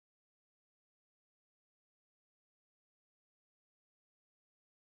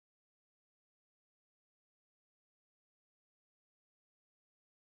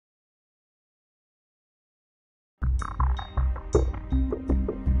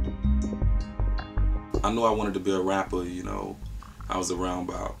I knew I wanted to be a rapper, you know. I was around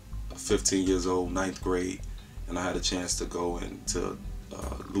about 15 years old, 9th grade, and I had a chance to go into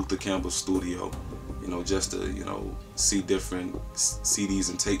Luther Campbell's studio, you know, just to, you know, see different CDs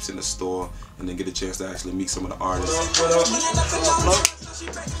and tapes in the store, and then get a chance to actually meet some of the artists. What up?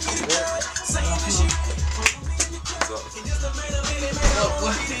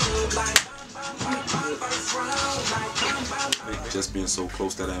 Just being so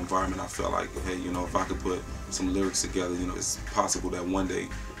close to that environment, I felt like, hey, you know, if I could put some lyrics together, you know, it's possible that one day,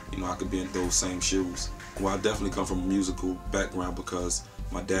 you know, I could be in those same shoes. Well, I definitely come from a musical background because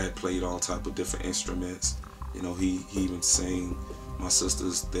my dad played all type of different instruments. You know, he even sang. My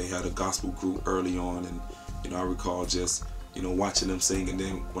sisters, they had a gospel group early on, and, you know, I recall just, you know, watching them sing, and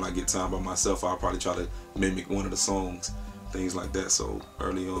then when I get time by myself, I'll probably try to mimic one of the songs, things like that. So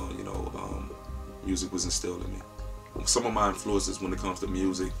early on, you know, music was instilled in me. Some of my influences when it comes to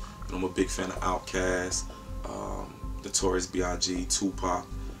music, you know, I'm a big fan of Outkast, Notorious B.I.G., Tupac,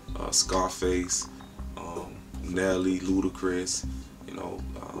 Scarface, Nelly, Ludacris, you know,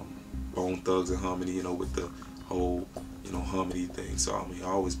 Bone Thugs and Harmony, you know, with the whole, you know, Harmony thing. So I mean, I've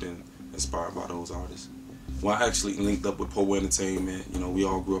always been inspired by those artists. Well, I actually linked up with Poe Entertainment. You know, we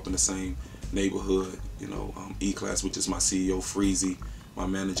all grew up in the same neighborhood. You know, E-Class, which is my CEO, Freezy, my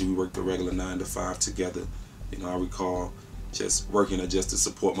manager, we worked a regular 9 to 5 together. You know, I recall just working just to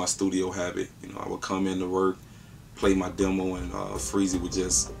support my studio habit. You know, I would come into work, play my demo, and Freezy would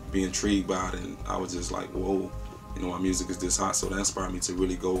just be intrigued by it, and I was just like, whoa, you know, my music is this hot. So that inspired me to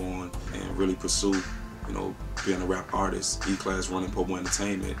really go on and really pursue, you know, being a rap artist. E-Class running Poe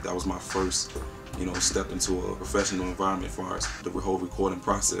Entertainment, that was my first, you know, step into a professional environment as far as the whole recording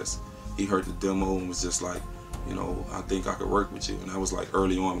process. He heard the demo and was just like, you know, I think I could work with you. And that was like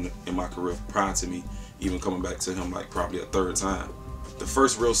early on in my career, prior to me even coming back to him like probably a 3rd time. The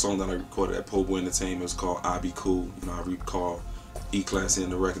first real song that I recorded at Poe Entertainment was called I Be Cool. You know, I recall E-Class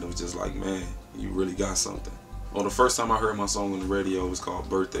in the record, it was just like, man, you really got something. Well, the first time I heard my song on the radio, it was called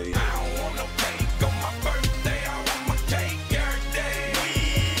Birthday. I don't want no cake on my birthday, I want my cake every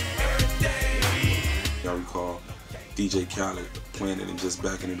day. I recall DJ Khaled playing it and just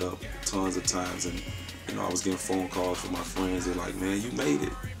backing it up tons of times, and, you know, I was getting phone calls from my friends. They're like, man, you made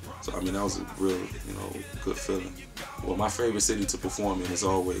it. So, I mean, that was a real, you know, good feeling. Well, my favorite city to perform in is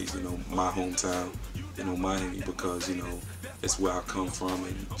always, you know, my hometown, you know, Miami, because, you know, it's where I come from,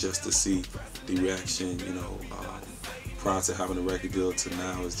 and just to see the reaction, you know, prior to having a record deal to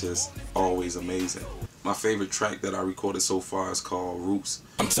now is just always amazing. My favorite track that I recorded so far is called Roots.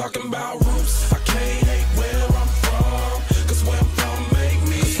 I'm talking about roots. I can't hate where I'm from, cause where I'm from make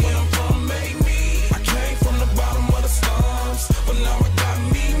me. I came from the bottom of the slums, but now I got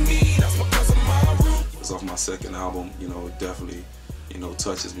me. That's because of my roots. It's off my 2nd album. You know, it definitely, you know,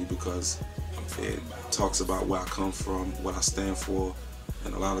 touches me because it talks about where I come from, what I stand for,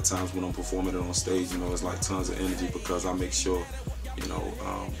 and a lot of times when I'm performing it on stage, you know, it's like tons of energy because I make sure, you know,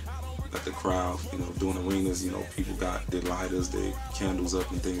 that the crowd, you know, doing arenas, you know, people got their lighters, their candles up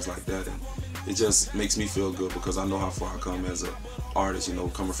and things like that, and it just makes me feel good because I know how far I come as an artist, you know,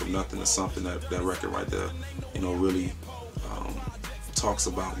 coming from nothing to something. That record right there, you know, really talks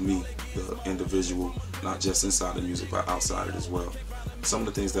about me, the individual, not just inside the music, but outside it as well. Some of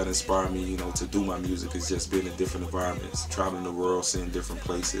the things that inspire me, you know, to do my music is just being in different environments, traveling the world, seeing different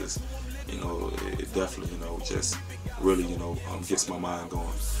places. You know, it definitely, you know, just really, you know, gets my mind going.